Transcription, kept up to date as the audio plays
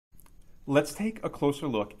let's take a closer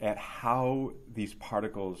look at how these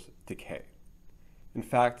particles decay. In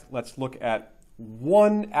fact, let's look at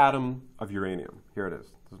one atom of uranium. Here it is.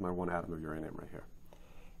 This is my one atom of uranium right here.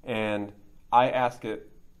 And I ask it,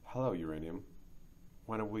 hello, uranium,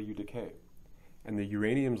 when will you decay? And the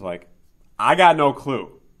uranium's like, I got no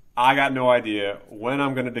clue. I got no idea when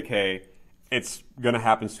I'm going to decay. It's going to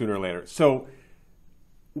happen sooner or later. So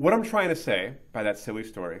what I'm trying to say by that silly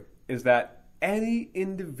story is that any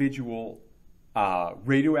individual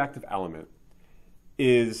radioactive element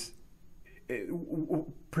is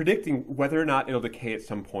predicting whether or not it'll decay at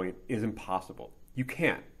some point is impossible. You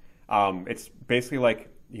can't. It's basically like,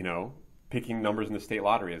 picking numbers in the state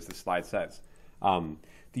lottery, as the slide says.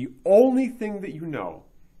 The only thing that you know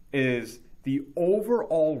is the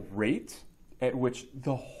overall rate at which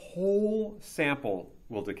the whole sample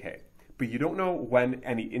will decay. But you don't know when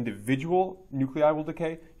any individual nuclei will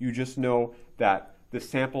decay. You just know that the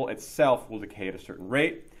sample itself will decay at a certain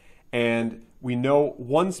rate. And we know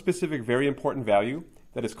one specific very important value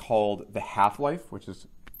that is called the half-life, which is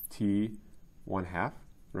T1/2,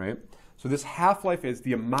 right? So this half-life is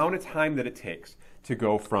the amount of time that it takes to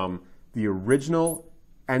go from the original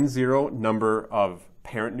N0 number of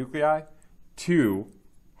parent nuclei to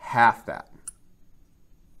half that.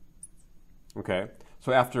 Okay?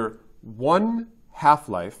 So after one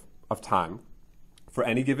half-life of time for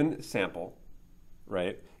any given sample,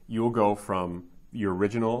 right, you'll go from your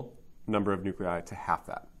original number of nuclei to half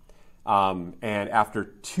that. And after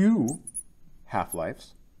two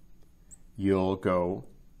half-lives, you'll go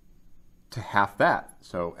to half that.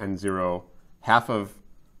 So N0, half of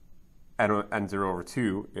N0 over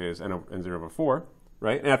 2 is N0 over 4,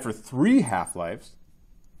 right? And after three half-lives,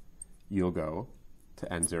 you'll go to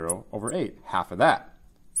N0 over 8, half of that,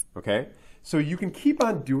 okay? So you can keep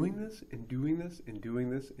on doing this and doing this and doing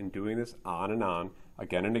this and doing this on and on,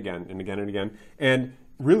 again and again and again and again. And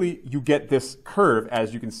really, you get this curve,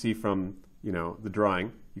 as you can see from the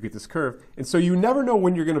drawing. You get this curve. And so you never know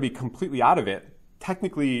when you're going to be completely out of it.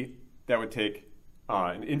 Technically, that would take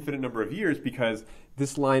an infinite number of years because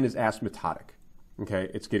this line is asymptotic. Okay,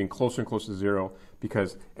 it's getting closer and closer to zero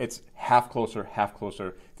because it's half closer, half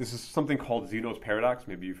closer. This is something called Zeno's paradox.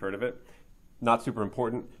 Maybe you've heard of it. Not super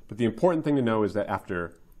important, but the important thing to know is that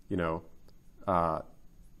after, if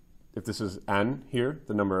this is N here,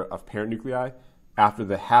 the number of parent nuclei, after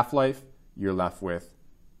the half-life, you're left with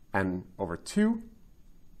N over 2,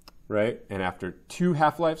 right? And after two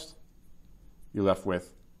half-lives, you're left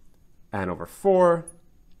with N over 4,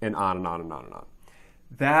 and on and on and on and on.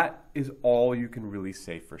 That is all you can really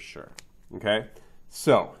say for sure, okay?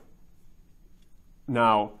 So,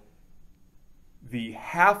 now, the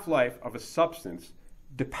half-life of a substance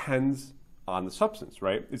depends on the substance,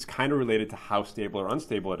 right? It's kind of related to how stable or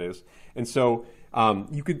unstable it is. And so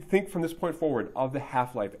you could think from this point forward of the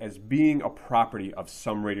half-life as being a property of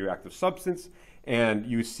some radioactive substance. And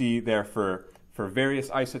you see there for various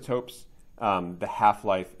isotopes, the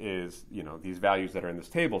half-life is, these values that are in this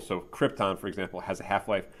table. So krypton, for example, has a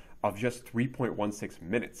half-life of just 3.16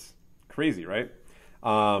 minutes. Crazy, right?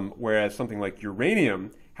 Whereas something like uranium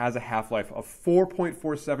has a half-life of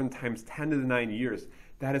 4.47 times 10 to the 9 years.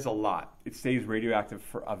 That is a lot. It stays radioactive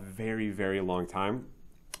for a very, very long time,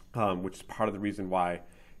 which is part of the reason why,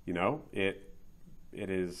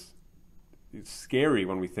 it's scary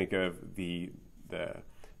when we think of the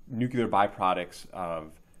nuclear byproducts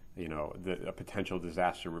of, a potential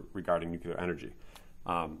disaster regarding nuclear energy.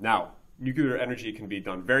 Now, nuclear energy can be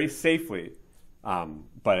done very safely,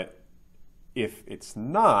 but if it's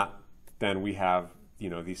not, then we have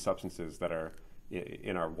these substances that are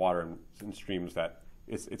in our water and streams that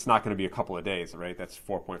it's not going to be a couple of days, right? That's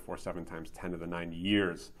 4.47 times 10 to the 9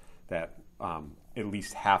 years that at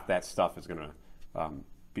least half that stuff is going to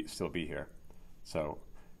still be here. So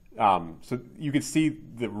you can see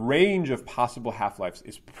the range of possible half-lives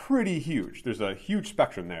is pretty huge. There's a huge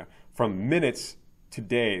spectrum there from minutes to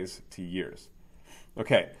days to years.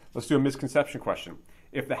 Okay, let's do a misconception question.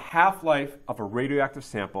 If the half-life of a radioactive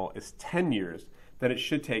sample is 10 years, then it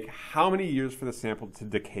should take how many years for the sample to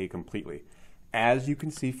decay completely? As you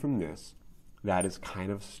can see from this, that is kind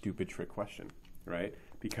of a stupid trick question, right?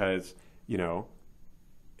 Because,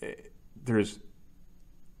 there's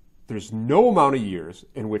no amount of years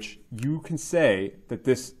in which you can say that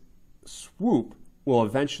this swoop will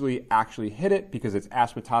eventually actually hit it because it's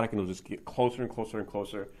asymptotic and it'll just get closer and closer and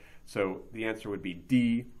closer. So the answer would be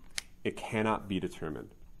D. It cannot be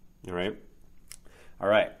determined. All right? All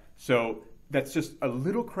right. So that's just a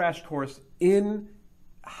little crash course in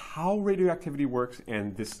how radioactivity works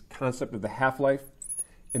and this concept of the half-life.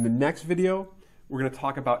 In the next video, we're going to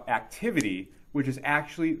talk about activity, which is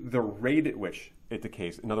actually the rate at which it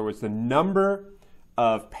decays. In other words, the number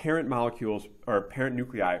of parent molecules or parent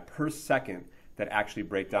nuclei per second that actually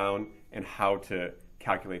break down, and how to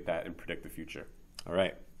calculate that and predict the future. All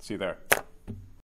right, see you there.